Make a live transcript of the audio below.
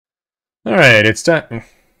Alright, it's time.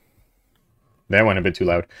 That went a bit too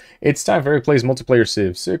loud. It's time for Eric Plays Multiplayer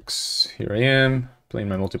Civ 6. Here I am, playing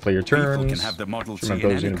my multiplayer turns. People can have the Model Sure, my T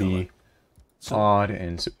brother's in any gonna color. be odd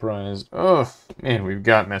and surprised. Oh, man, we've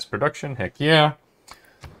got mass production. Heck yeah.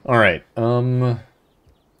 Alright, yeah,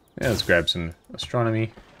 let's grab some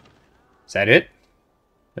astronomy. Is that it?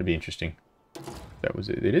 That'd be interesting. That was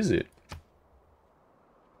it. It is it.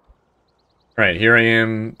 Alright, here I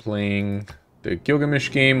am playing the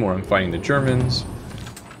Gilgamesh game where I'm fighting the Germans.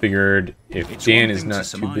 Figured if Dan is not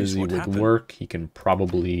too busy with work, he can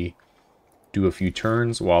probably do a few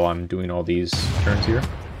turns while I'm doing all these turns here.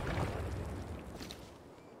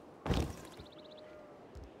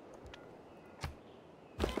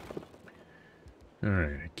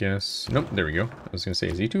 Alright, I guess... Nope, there we go. I was going to say,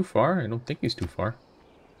 is he too far? I don't think he's too far.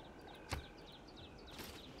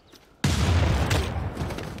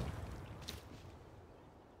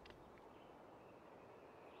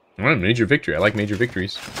 Well, major victory. I like major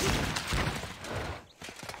victories.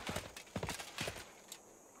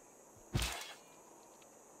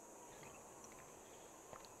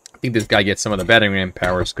 I think this guy gets some of the battering ram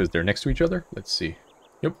powers because they're next to each other. Let's see.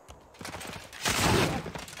 Yep.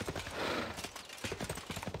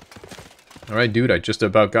 Alright, dude, I just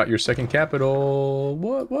about got your second capital.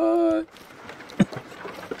 What?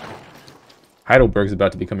 Heidelberg's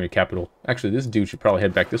about to become your capital. Actually, this dude should probably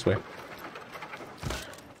head back this way.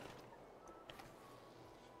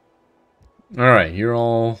 Alright, you're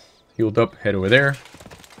all healed up. Head over there.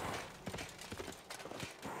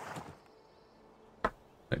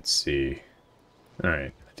 Let's see.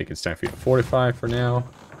 Alright, I think it's time for you to fortify for now.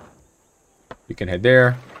 You can head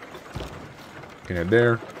there. You can head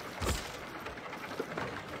there.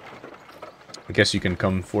 I guess you can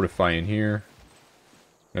come fortify in here.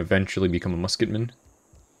 And eventually become a musketman.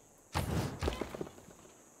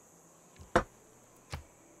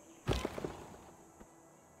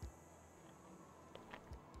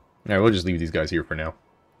 Alright, we'll just leave these guys here for now.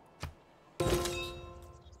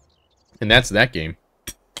 And that's that game.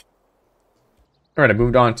 Alright, I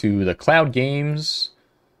moved on to the cloud games.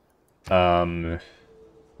 Holy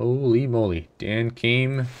moly. Dan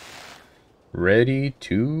came ready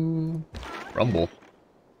to rumble.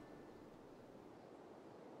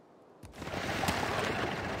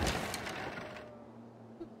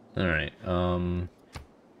 Alright,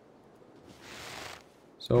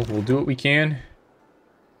 so we'll do what we can.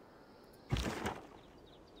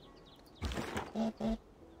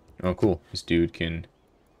 Oh, cool. This dude can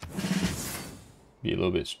be a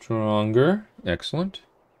little bit stronger. Excellent.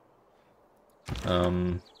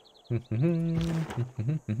 Alright,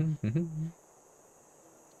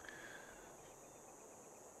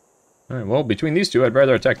 well, between these two, I'd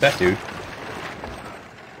rather attack that dude.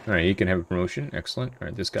 Alright, he can have a promotion. Excellent.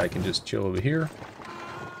 Alright, this guy can just chill over here.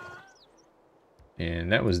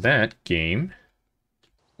 And that was that game.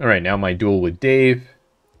 Alright, now my duel with Dave.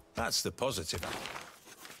 That's the positive.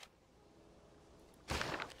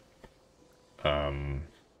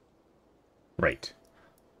 Right.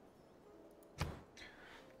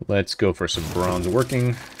 Let's go for some bronze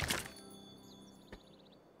working.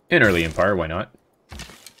 In early Empire, why not?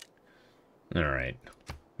 Alright.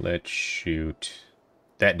 Let's shoot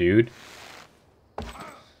that dude.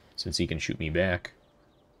 Since he can shoot me back.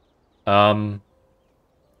 Alright,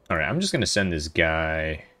 I'm just gonna send this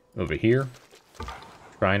guy over here.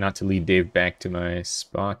 Try not to lead Dave back to my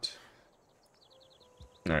spot.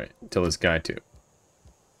 Alright, tell this guy to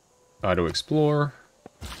auto-explore.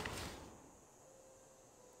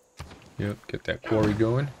 Yep, get that quarry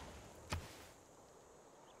going.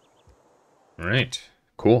 Alright,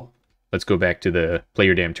 cool. Let's go back to the play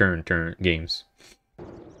your damn turn games.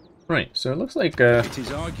 Right, so it looks like It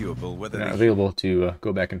is arguable whether they're not available to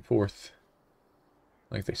go back and forth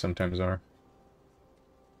like they sometimes are.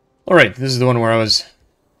 Alright, this is the one where I was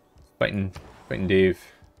fighting Dave.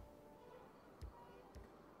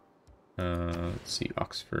 Let's see,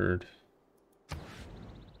 Oxford.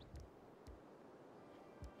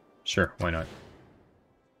 Sure, why not?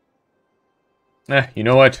 You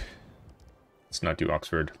know what? Let's not do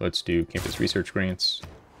Oxford. Let's do campus research grants.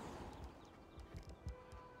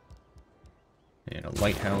 And a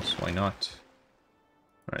lighthouse, why not?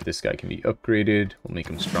 Alright, this guy can be upgraded. We'll make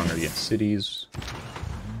him stronger against cities.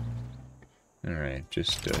 Alright,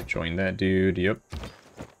 just join that dude, yep.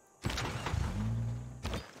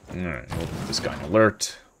 Alright, we'll put this guy on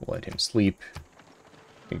alert. We'll let him sleep.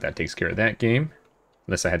 I think that takes care of that game.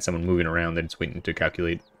 Unless I had someone moving around that it's waiting to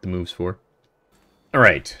calculate the moves for.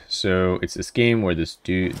 Alright, so it's this game where this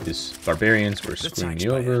barbarians were screwing me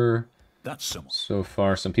over. That's someone. So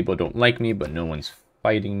far, some people don't like me, but no one's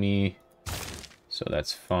fighting me. so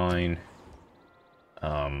that's fine.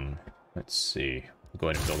 Let's see. We'll go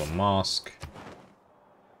ahead and build a mosque.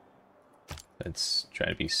 Let's try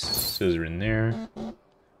to be scissoring there.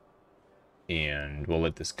 And we'll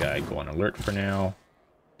let this guy go on alert for now.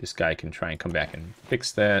 This guy can try and come back and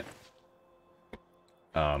fix that.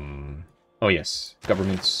 Oh yes,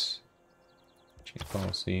 governments. Change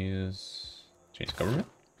policies. Change government?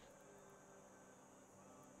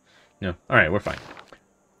 No. Alright, we're fine.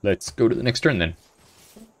 Let's go to the next turn then.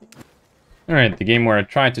 Alright, the game where I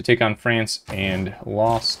tried to take on France and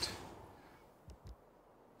lost.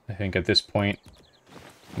 I think at this point,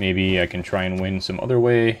 maybe I can try and win some other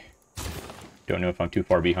way. Don't know if I'm too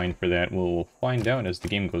far behind for that. We'll find out as the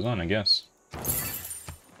game goes on, I guess.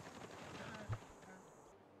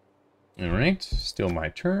 Alright, still my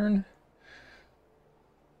turn.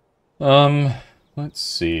 Let's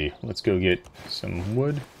see. Let's go get some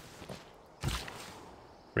wood.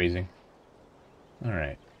 Raising.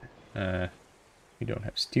 Alright. We don't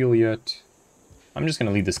have steel yet. I'm just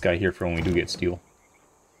gonna leave this guy here for when we do get steel.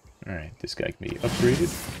 Alright, this guy can be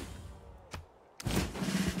upgraded.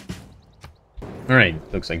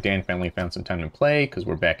 Alright, looks like Dan finally found some time to play, because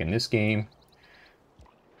we're back in this game.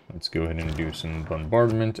 Let's go ahead and do some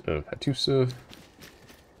bombardment of Hattusa.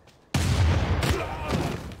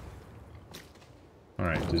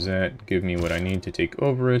 Alright, does that give me what I need to take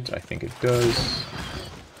over it? I think it does.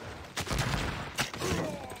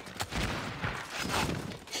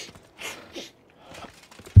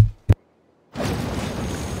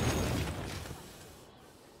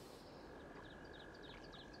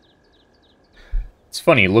 It's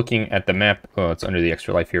funny, looking at the map, oh, it's under the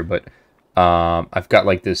extra life here, but I've got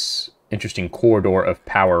like this interesting corridor of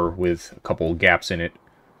power with a couple gaps in it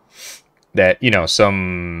that, you know,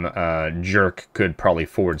 some jerk could probably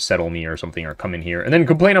forward settle me or something, or come in here and then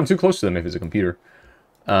complain I'm too close to them if it's a computer.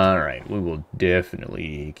 Alright, we will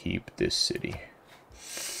definitely keep this city.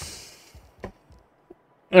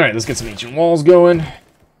 Alright, let's get some ancient walls going.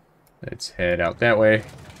 Let's head out that way.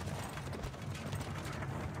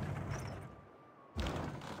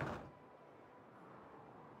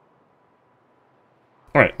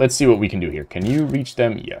 Alright, let's see what we can do here. Can you reach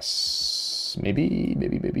them? Yes. Maybe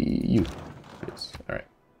you. Yes. Alright.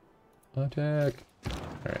 Attack.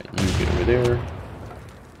 Alright, you get over there.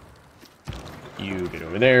 You get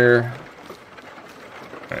over there.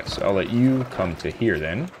 Alright, so I'll let you come to here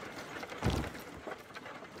then.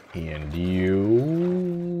 And you...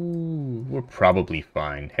 We're probably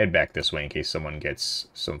fine. Head back this way in case someone gets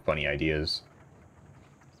some funny ideas.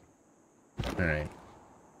 Alright.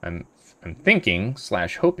 I'm thinking,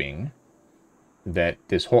 / hoping, that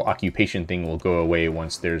this whole occupation thing will go away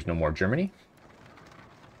once there's no more Germany.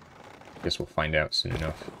 Guess we'll find out soon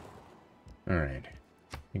enough. Alright.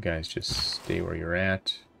 You guys just stay where you're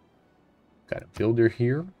at. Got a builder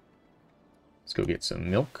here. Let's go get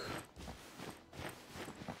some milk.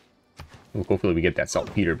 Well, hopefully we get that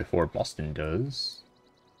saltpeter before Boston does.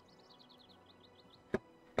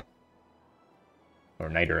 Or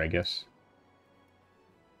niter, I guess.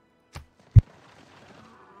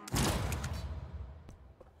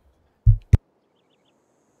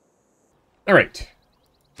 Alright.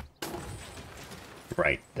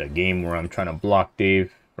 Right, the game where I'm trying to block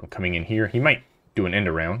Dave from coming in here. He might do an end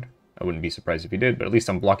around. I wouldn't be surprised if he did, but at least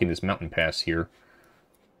I'm blocking this mountain pass here.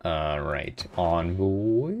 Right,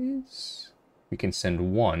 envoys. We can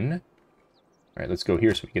send 1. Alright, let's go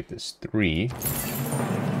here so we get this 3.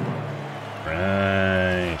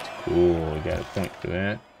 Right, cool, we got a point for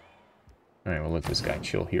that. Alright, we'll let this guy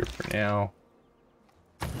chill here for now.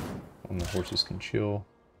 When the horses can chill.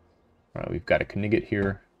 Alright, we've got a Knigget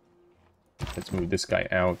here. Let's move this guy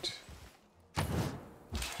out.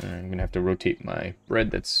 I'm gonna have to rotate my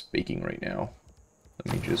bread that's baking right now.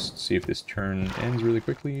 Let me just see if this turn ends really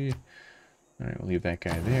quickly. Alright, we'll leave that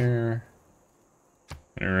guy there.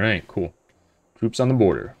 Alright, cool. Troops on the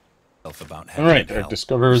border. Alright, I've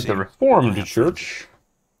discovered the Reformed Church.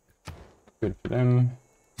 Good for them.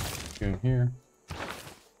 Go here.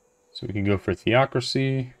 So we can go for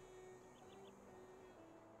theocracy.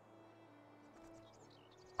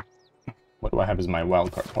 What do I have as my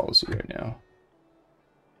wildcard policy right now?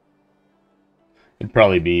 It'd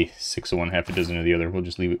probably be 6 of one, half a dozen of the other. We'll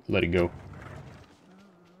just leave it, let it go.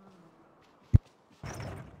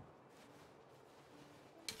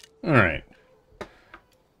 Alright.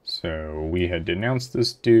 So we had denounced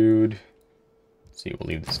this dude. Let's see, we'll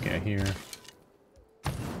leave this guy here.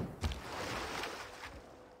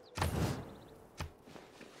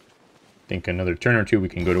 Think another turn or two we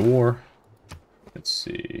can go to war. Let's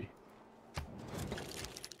see.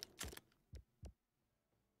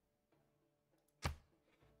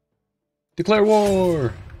 Declare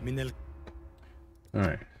war! Minel.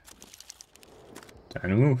 Alright. Time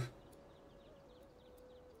to move.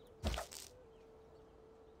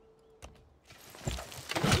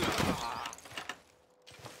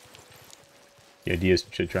 The idea is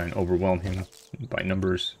to try and overwhelm him by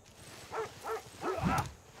numbers.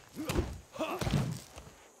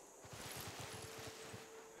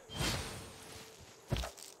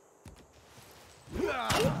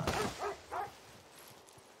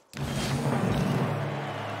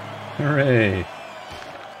 Hooray!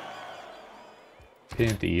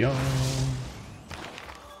 Pantheon.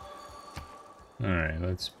 Alright,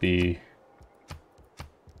 let's be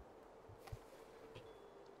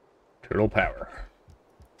turtle power.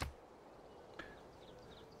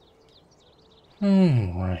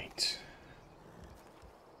 Alright.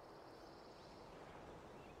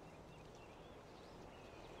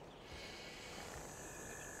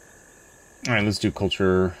 Alright, let's do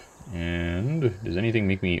culture. And does anything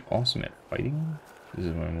make me awesome at fighting? This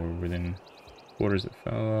is when we're within quarters that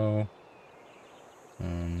follow.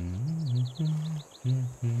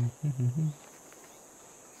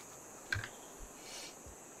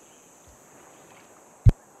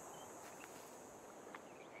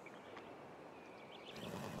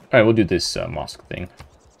 Alright, we'll do this mosque thing.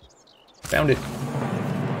 Found it.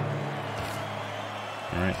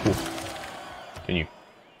 Alright, cool. Continue.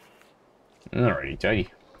 Alrighty, tidy.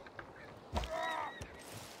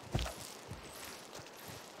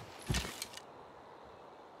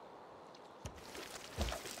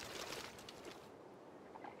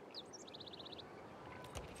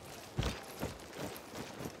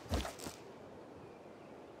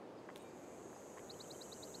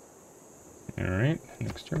 Alright,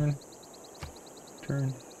 next turn.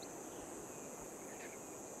 Turn.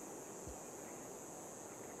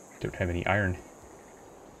 Don't have any iron.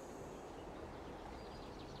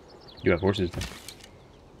 You have horses, though.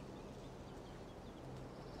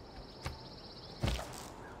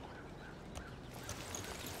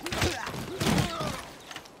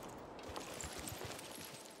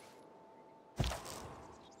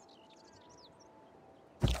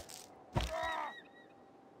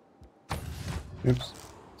 Oops.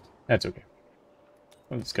 That's okay.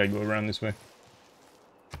 Let this guy go around this way.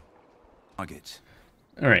 Target.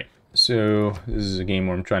 Alright, so this is a game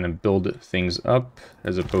where I'm trying to build things up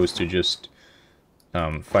as opposed to just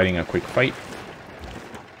fighting a quick fight.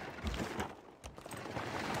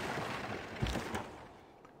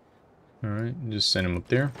 Alright, just send him up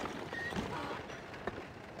there.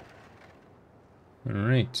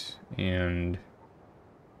 Alright, and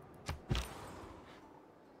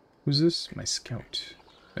who's this? My scout.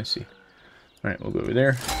 I see. Alright, we'll go over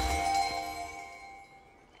there.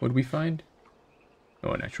 What did we find?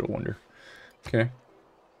 Oh, a natural wonder. Okay.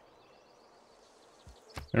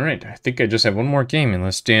 Alright, I think I just have one more game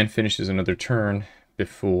unless Dan finishes another turn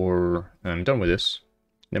before I'm done with this.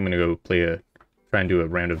 Then I'm going to go try and do a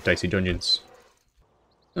round of Dicey Dungeons.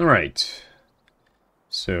 Alright.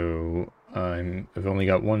 So, I've only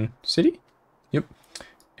got one city. Yep.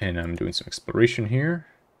 And I'm doing some exploration here.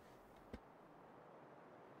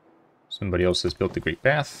 Somebody else has built the Great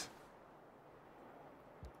Bath.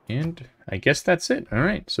 And I guess that's it.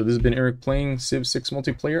 Alright, so this has been Eric playing Civ 6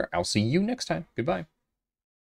 multiplayer. I'll see you next time. Goodbye.